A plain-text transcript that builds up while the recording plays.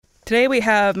Today we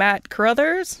have Matt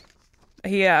Carruthers.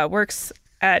 He works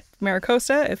at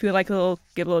MiraCosta. If you'd like to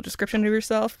give a little description of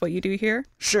yourself, what you do here.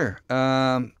 Sure.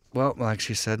 Well, like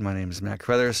she said, my name is Matt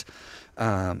Carruthers.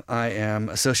 I am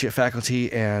associate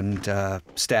faculty and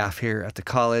staff here at the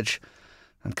college.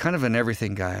 I'm kind of an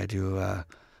everything guy. I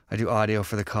do audio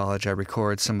for the college. I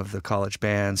record some of the college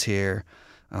bands here.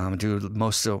 Do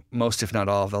most if not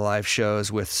all of the live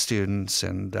shows with students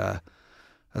and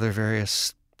other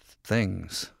various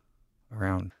things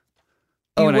around.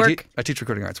 I teach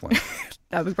recording arts one.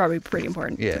 That was probably pretty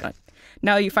important. Yeah.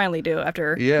 Now you finally do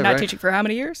after teaching for how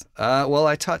many years? Well,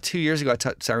 I taught 2 years ago. I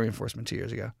taught sound reinforcement 2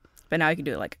 years ago. But now you can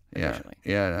do it eventually.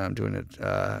 Yeah, I'm doing it.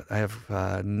 I have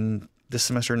this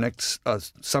semester, next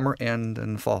summer, and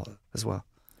in fall as well.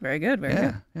 Very good. Very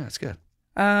good. Yeah, it's good.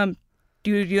 Do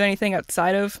you do anything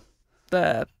outside of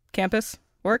the campus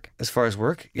work? As far as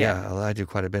work, yeah, I do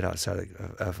quite a bit outside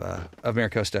of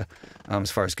MiraCosta as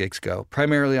far as gigs go.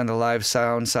 Primarily on the live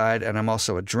sound side, and I'm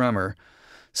also a drummer.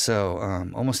 So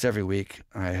almost every week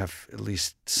I have at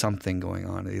least something going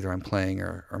on. Either I'm playing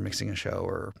or mixing a show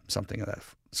or something of that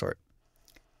sort.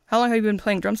 How long have you been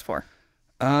playing drums for?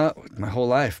 My whole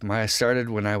life. I started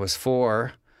when I was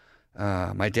 4.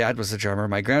 My dad was a drummer.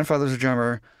 My grandfather was a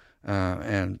drummer.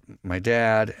 And my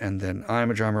dad, and then I'm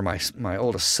a drummer. My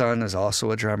oldest son is also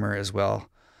a drummer as well.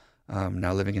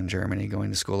 Now living in Germany,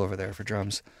 going to school over there for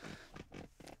drums.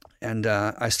 And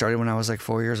I started when I was like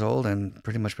 4 years old, and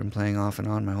pretty much been playing off and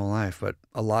on my whole life, but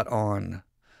a lot on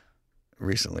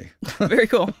recently. Very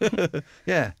cool.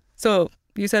 Yeah. So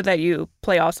you said that you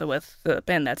play also with the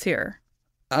band that's here.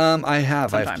 I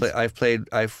have. Sometimes.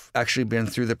 I've actually been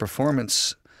through the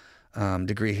performance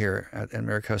degree here at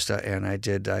MiraCosta, and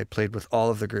I played with all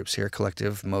of the groups here,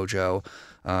 Collective, Mojo,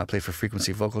 played for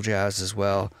Frequency Vocal Jazz as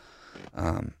well,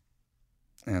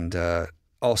 and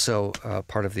also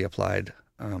part of the Applied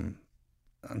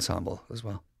ensemble as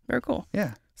well. Very cool.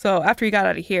 Yeah. So after you got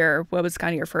out of here, what was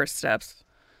kind of your first steps?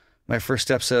 My first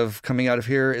steps of coming out of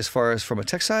here, as far as from a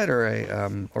tech side or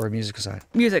a musical side?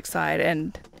 Music side,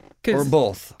 and or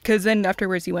both. Because then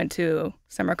afterwards you went to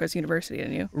San Marcos University,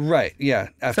 didn't you? Right, yeah.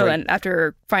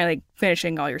 After finally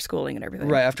finishing all your schooling and everything.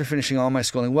 Right, after finishing all my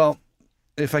schooling. Well,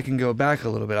 if I can go back a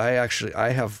little bit,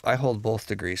 I hold both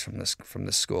degrees from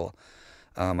this school.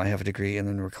 I have a degree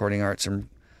in recording arts, and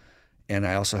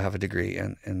I also have a degree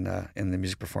in the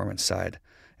music performance side.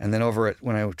 And then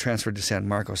when I transferred to San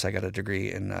Marcos, I got a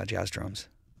degree in jazz drums.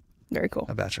 Very cool.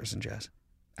 A bachelor's in jazz.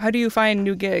 How do you find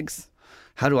new gigs?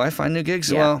 How do I find new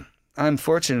gigs? Yeah. Well, I'm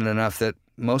fortunate enough that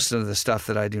most of the stuff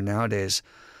that I do nowadays,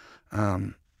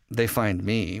 they find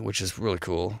me, which is really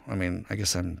cool. I mean, I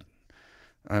guess I'm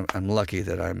lucky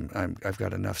that I've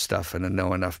got enough stuff and I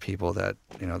know enough people that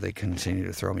they continue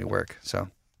to throw me work. So,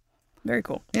 very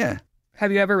cool. Yeah.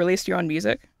 Have you ever released your own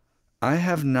music? I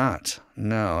have not.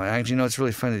 No. And it's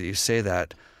really funny that you say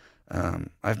that.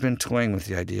 I've been toying with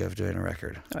the idea of doing a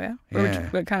record. Oh yeah. Yeah.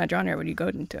 What kind of genre would you go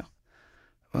into?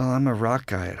 Well, I'm a rock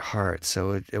guy at heart,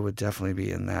 so it would definitely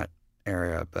be in that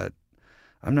area, but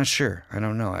I'm not sure. I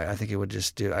don't know. I think it would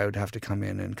I would have to come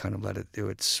in and kind of let it do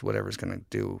its whatever's going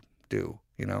to do,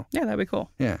 Yeah, that'd be cool.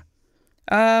 Yeah.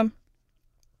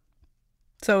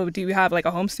 So do you have like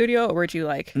a home studio, or would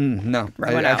you No.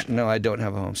 rent one out? No, I don't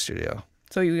have a home studio.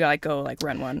 So you go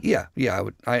rent one? Yeah, I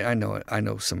would. I know it. I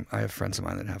know I have friends of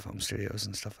mine that have home studios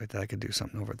and stuff like that. I could do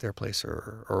something over at their place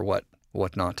or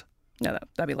whatnot. No,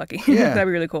 that'd be lucky. Yeah. That'd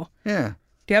be really cool. Yeah.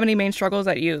 Do you have any main struggles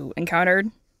that you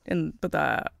encountered with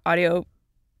the audio,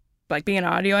 like being an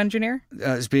audio engineer?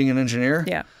 As being an engineer?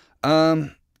 Yeah.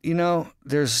 There's,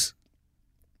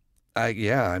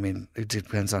 I mean, it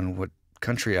depends on what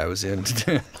country I was in.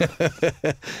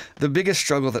 The biggest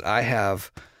struggle that I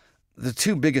have, the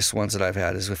two biggest ones that I've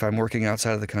had, is if I'm working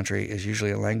outside of the country, is usually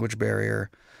a language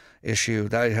barrier issue.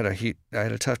 I had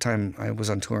a tough time. I was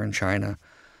on tour in China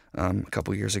a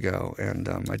couple years ago, and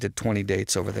I did 20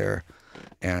 dates over there,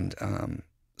 and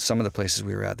some of the places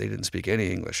we were at, they didn't speak any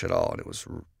English at all, and it was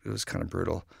kind of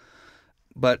brutal.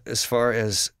 But as far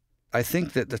as, I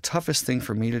think that the toughest thing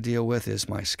for me to deal with is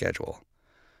my schedule.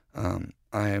 I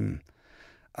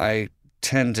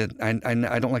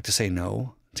don't like to say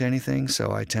no to anything,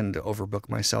 so I tend to overbook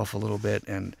myself a little bit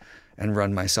and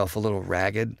run myself a little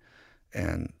ragged,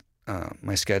 and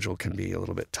my schedule can be a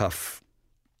little bit tough.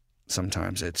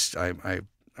 Sometimes I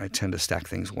tend to stack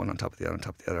things one on top of the other, on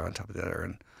top of the other, on top of the other,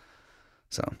 and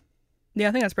so. Yeah,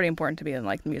 I think that's pretty important to be in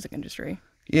the music industry.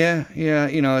 Yeah.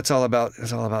 It's all about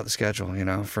the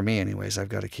schedule. For me, anyways, I've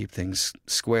got to keep things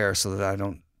square so that I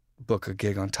don't book a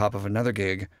gig on top of another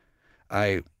gig.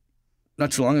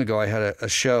 Not too long ago, I had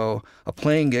a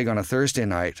playing gig on a Thursday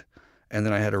night, And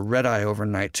then I had a red eye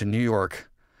overnight to New York,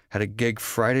 had a gig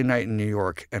Friday night in New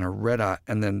York and a red eye,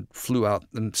 and then flew out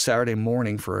the Saturday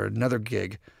morning for another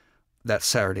gig that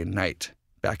Saturday night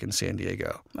back in San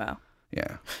Diego. Wow.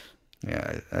 Yeah.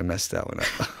 Yeah, I messed that one up.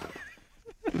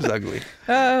 It was ugly.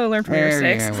 Oh, learn from your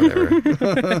mistakes. Yeah,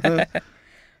 whatever.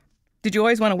 Did you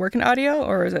always want to work in audio,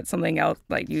 or is it something else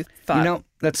like you thought? You know,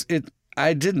 that's it.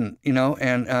 I didn't,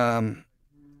 and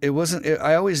it wasn't.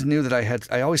 I always knew that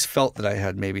I always felt that I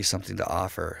had maybe something to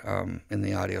offer in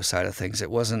the audio side of things. It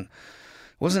wasn't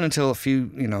until a few,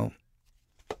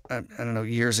 I don't know,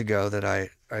 years ago that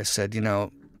I said,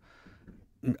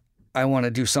 I want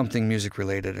to do something music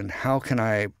related, and how can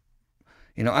I?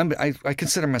 I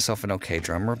consider myself an okay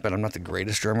drummer, but I'm not the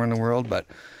greatest drummer in the world. But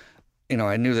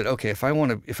I knew that if I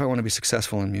want to be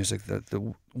successful in music,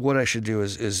 what I should do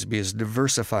is be as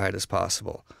diversified as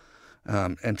possible,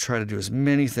 and try to do as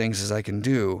many things as I can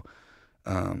do,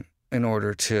 in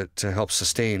order to help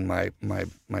sustain my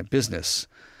business.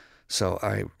 So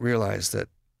I realized that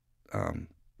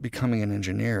becoming an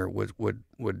engineer would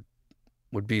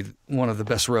be one of the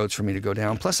best roads for me to go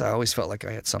down. Plus, I always felt like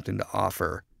I had something to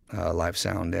offer. Live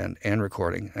sound and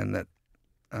recording, and that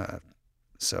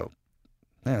so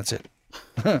yeah, that's it.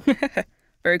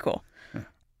 Very cool. Yeah.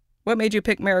 What made you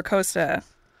pick MiraCosta?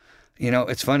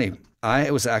 It's funny.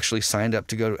 I was actually signed up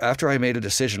to go after I made a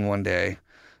decision one day.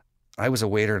 I was a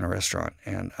waiter in a restaurant,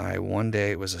 and one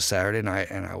day it was a Saturday night,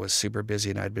 and I was super busy,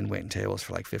 and I'd been waiting tables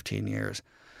for like 15 years,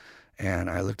 and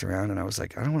I looked around and I was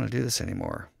like, I don't want to do this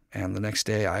anymore. And the next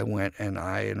day I went and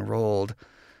I enrolled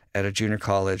at a junior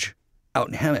college out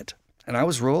in Hemet. And I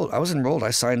was enrolled.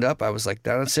 I signed up. I was like,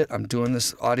 that's it. I'm doing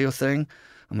this audio thing.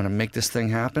 I'm going to make this thing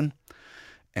happen.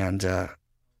 And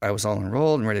I was all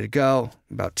enrolled and ready to go.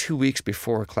 About 2 weeks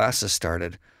before classes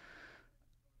started,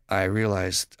 I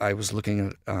realized I was looking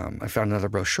at, I found another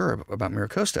brochure about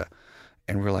MiraCosta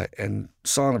and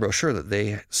saw in the brochure that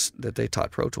they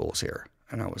taught Pro Tools here.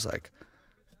 And I was like,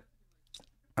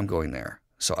 I'm going there.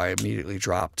 So I immediately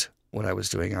dropped what I was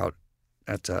doing out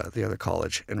at the other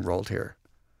college, enrolled here.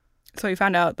 So you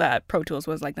found out that Pro Tools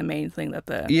was like the main thing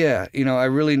that Yeah,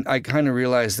 I kind of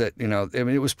realized that,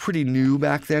 it was pretty new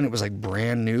back then. It was like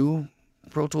brand new,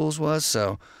 Pro Tools was.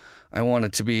 So I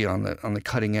wanted to be on the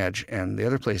cutting edge, and the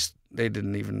other place, they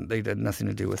had nothing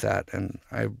to do with that. And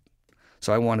I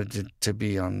wanted to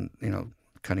be on,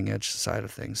 cutting edge side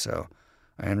of things. So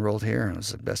I enrolled here, and it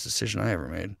was the best decision I ever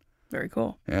made. Very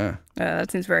cool. Yeah.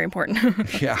 That seems very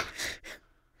important. Yeah.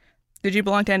 Did you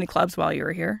belong to any clubs while you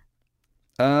were here?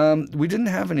 We didn't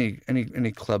have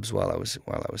any clubs while I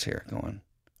was here going.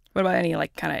 What about any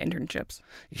like kind of internships?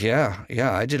 Yeah,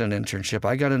 I did an internship.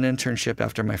 I got an internship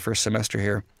after my first semester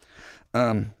here,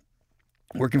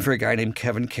 working for a guy named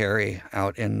Kevin Carey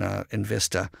out in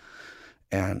Vista,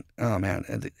 and oh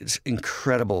man, it's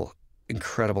incredible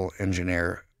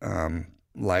engineer,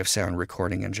 live sound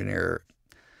recording engineer.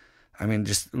 I mean,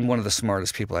 just one of the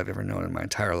smartest people I've ever known in my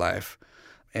entire life.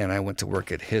 And I went to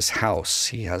work at his house.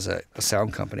 He has a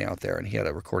sound company out there, and he had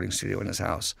a recording studio in his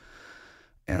house.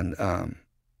 And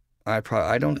I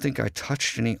don't think I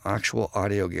touched any actual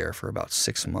audio gear for about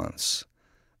 6 months.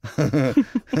 I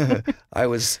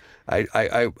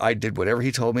did whatever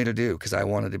he told me to do because I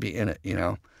wanted to be in it,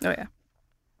 Oh yeah.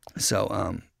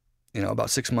 So about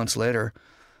 6 months later,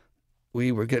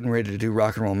 we were getting ready to do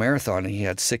Rock and Roll Marathon, and he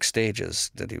had 6 stages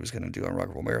that he was going to do on Rock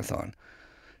and Roll Marathon.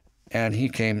 And he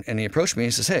came and he approached me and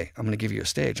he says, hey, I'm going to give you a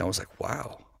stage. And I was like,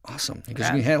 wow, awesome. He goes,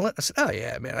 can you handle it? I said, oh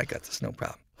yeah, man, I got this, no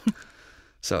problem.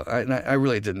 So I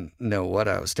really didn't know what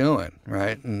I was doing,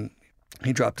 right? And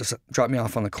he dropped me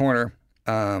off on the corner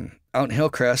out in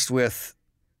Hillcrest with,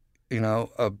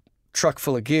 a truck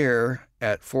full of gear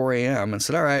at 4 a.m. and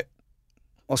said, all right,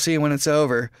 I'll see you when it's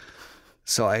over.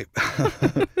 So I...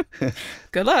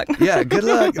 Good luck. Yeah, good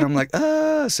luck. And I'm like,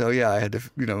 so yeah, I had to,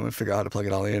 figure out how to plug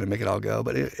it all in and make it all go.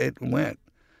 But it went.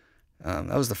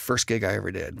 That was the first gig I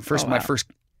ever did. My first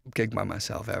gig by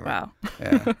myself ever. Wow.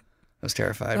 Yeah. I was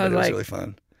terrified, but it was really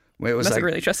fun. It was must like have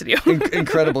really trusted you.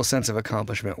 incredible sense of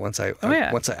accomplishment once I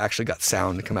actually got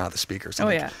sound to come out of the speakers.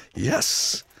 I'm yeah.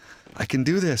 Yes, I can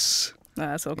do this.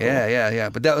 That's so cool. Yeah.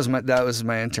 But that was my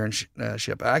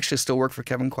internship. I actually still work for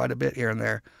Kevin quite a bit here and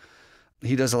there.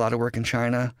 He does a lot of work in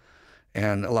China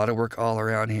and a lot of work all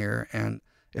around here. And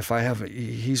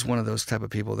he's one of those type of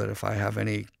people that if I have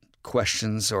any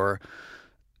questions or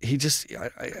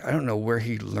I don't know where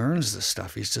he learns this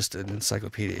stuff. He's just an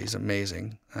encyclopedia. He's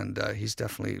amazing. And he's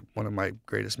definitely one of my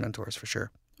greatest mentors for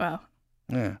sure. Wow.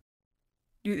 Yeah.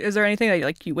 Is there anything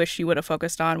that you wish you would have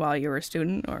focused on while you were a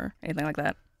student or anything like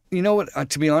that? You know what?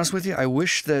 To be honest with you, I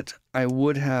wish that I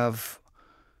would have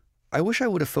I wish I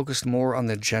would have focused more on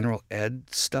the general ed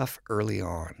stuff early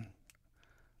on.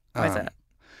 Why is that?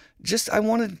 Just I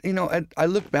wanted, I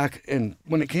look back, and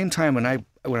when it came time when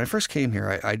I first came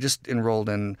here, I just enrolled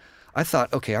in. I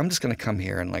thought, okay, I'm just going to come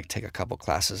here and like take a couple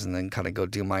classes and then kind of go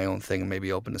do my own thing and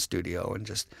maybe open a studio and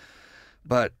just.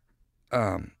 But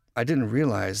I didn't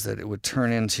realize that it would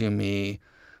turn into me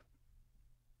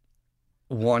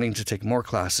wanting to take more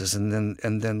classes, and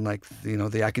then like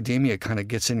the academia kind of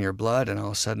gets in your blood, and all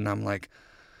of a sudden I'm like,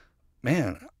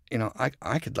 man,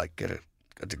 I could like get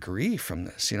a degree from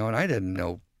this, and I didn't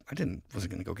know. Wasn't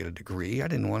going to go get a degree. I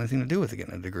didn't want anything to do with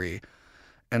getting a degree.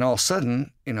 And all of a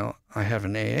sudden, I have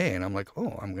an AA, and I'm like,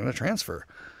 oh, I'm going to transfer.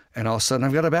 And all of a sudden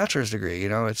I've got a bachelor's degree.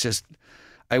 It's just,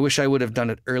 I wish I would have done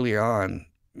it earlier on,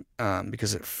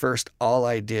 because at first all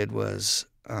I did was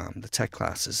the tech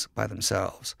classes by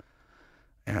themselves,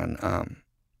 and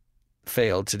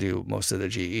failed to do most of the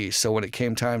GE. So when it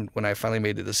came time, when I finally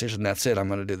made the decision, that's it, I'm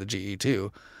going to do the GE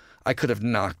too, I could have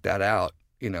knocked that out,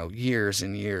 years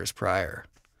and years prior.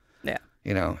 Yeah.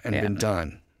 And been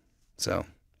done. So,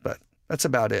 but that's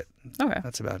about it. Okay.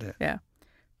 That's about it. Yeah.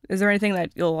 Is there anything that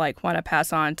you'll like want to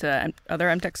pass on to other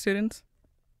MTech students?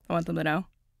 I want them to know.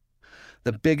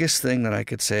 The biggest thing that I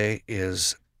could say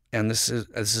is, and this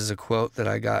is a quote that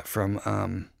I got from,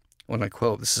 when I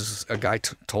quote, this is a guy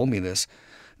told me this,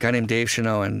 a guy named Dave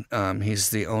Chanot, and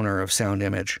he's the owner of Sound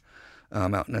Image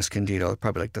out in Escondido,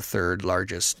 probably like the third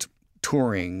largest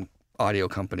touring audio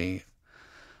company.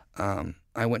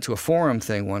 I went to a forum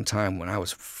thing one time when I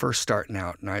was first starting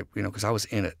out, and I, because I was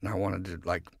in it, and I wanted to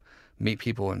like meet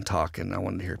people and talk, and I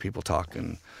wanted to hear people talk,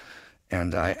 and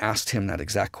I asked him that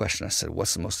exact question. I said,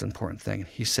 "What's the most important thing?"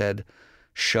 He said,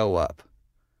 "Show up."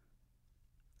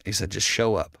 He said, "Just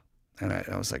show up," and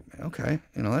I was like, "Okay,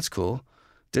 that's cool."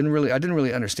 I didn't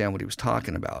really understand what he was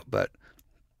talking about, but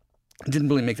it didn't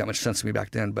really make that much sense to me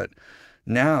back then. But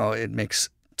now it makes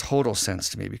total sense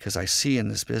to me, because I see in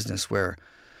this business where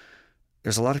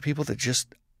there's a lot of people that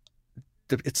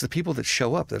it's the people that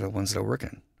show up that are the ones that are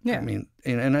working. Yeah. I mean,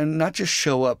 and not just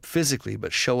show up physically,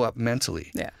 but show up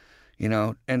mentally. Yeah.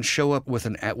 And show up with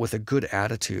a good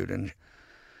attitude, and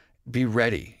be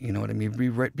ready. You know what I mean?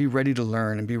 Be ready to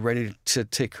learn, and be ready to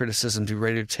take criticism, be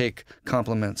ready to take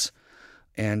compliments,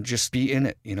 and just be in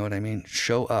it. You know what I mean?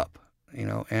 Show up.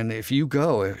 And if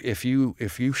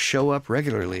you show up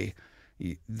regularly,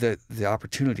 the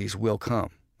opportunities will come.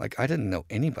 Like, I didn't know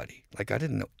anybody. Like, I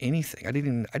didn't know anything. I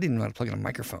didn't know how to plug in a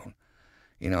microphone,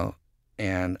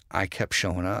 and I kept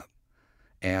showing up,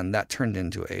 and that turned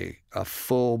into a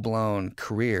full-blown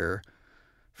career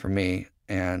for me.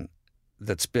 And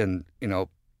that's been,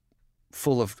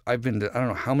 full of, I've been to, I don't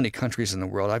know how many countries in the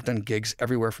world. I've done gigs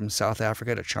everywhere from South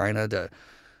Africa to China to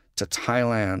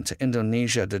Thailand to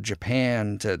Indonesia to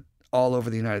Japan to all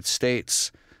over the United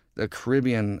States, the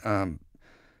Caribbean,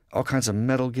 all kinds of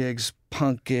metal gigs,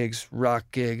 punk gigs, rock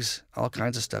gigs, all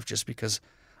kinds of stuff, just because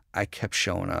I kept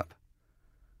showing up.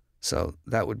 So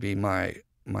that would be my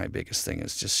biggest thing,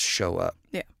 is just show up.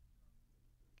 Yeah.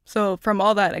 So from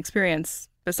all that experience,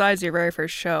 besides your very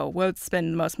first show, what's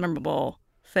been the most memorable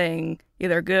thing,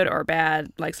 either good or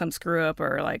bad, like some screw up,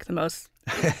 or like the most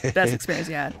best experience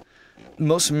you had?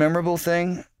 Most memorable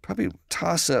thing, probably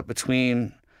toss up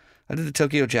between, I did the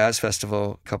Tokyo Jazz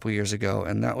Festival a couple years ago,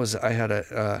 and that was,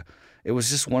 it was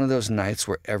just one of those nights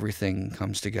where everything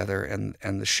comes together, and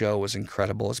the show was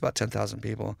incredible. It's about 10,000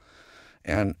 people,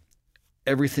 and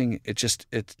everything,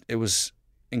 it was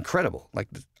incredible. Like,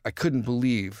 I couldn't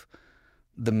believe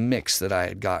the mix that I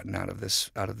had gotten out of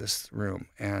this room,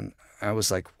 and I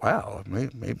was like, wow,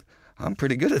 maybe I'm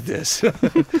pretty good at this.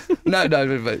 no,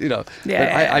 but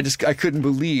Yeah. But I couldn't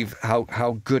believe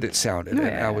how good it sounded, Oh,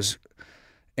 and yeah.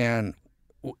 and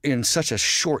in such a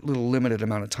short little limited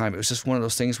amount of time, it was just one of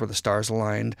those things where the stars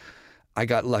aligned. I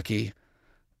got lucky,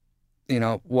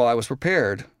 well, I was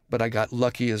prepared, but I got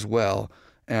lucky as well,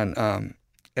 and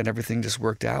everything just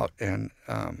worked out, and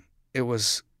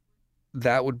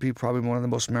that would be probably one of the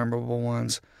most memorable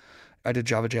ones. I did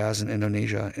Java Jazz in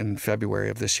Indonesia in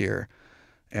February of this year,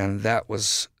 and that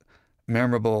was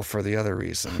memorable for the other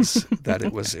reasons that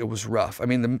it was rough. I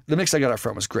mean, the mix I got up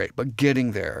front was great, but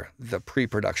getting there, the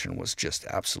pre-production was just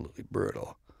absolutely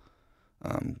brutal.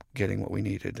 Getting what we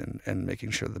needed, and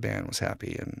making sure the band was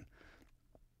happy,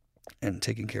 and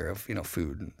taking care of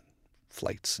food and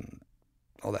flights and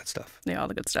all that stuff. Yeah, all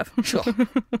the good stuff. Sure.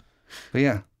 But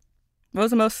yeah. What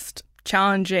was the most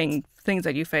challenging things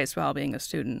that you faced while being a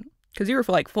student? Because you were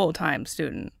like full-time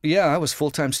student. Yeah, I was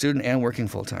full-time student and working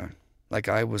full-time. Like,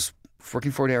 I was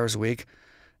working 40 hours a week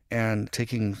and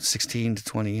taking 16 to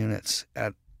 20 units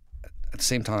at the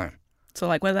same time. So,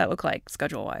 like, what did that look like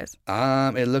schedule-wise?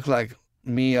 It looked like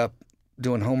me up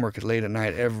doing homework late at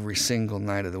night every single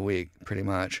night of the week, pretty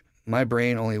much. My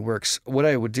brain only works. What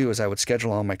I would do is I would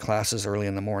schedule all my classes early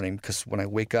in the morning because when I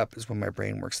wake up is when my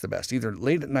brain works the best, either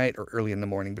late at night or early in the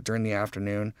morning. But during the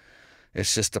afternoon,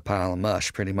 it's just a pile of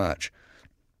mush, pretty much.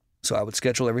 So I would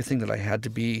schedule everything that I had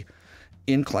to be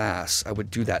in class. I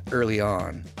would do that early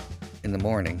on in the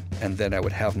morning, and then I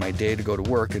would have my day to go to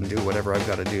work and do whatever I've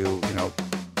got to do,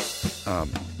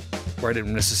 where I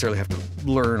didn't necessarily have to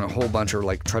learn a whole bunch or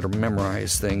like try to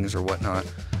memorize things or whatnot.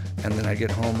 And then I'd get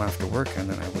home after work, and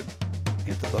then I would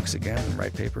hit the books again and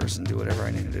write papers and do whatever I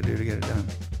needed to do to get it done.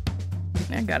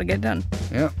 Yeah, gotta get it done.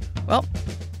 Yeah. Well,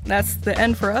 that's the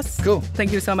end for us. Cool.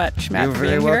 Thank you so much, Matt. You're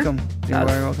very welcome. You're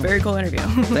very welcome. Very cool interview.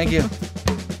 Thank you.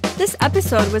 This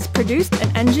episode was produced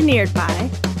and engineered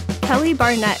by Kelly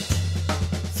Barnett,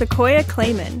 Sequoia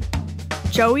Clayman,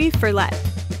 Joey Ferlette,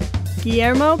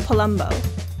 Guillermo Palumbo,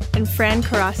 and Fran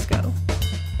Carrasco.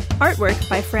 Artwork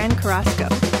by Fran Carrasco.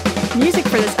 Music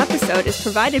for this episode is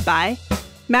provided by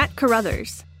Matt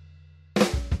Carruthers. Cool?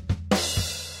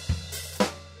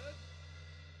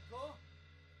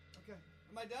 Okay.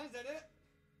 Am I done? Is that it?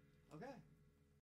 Okay.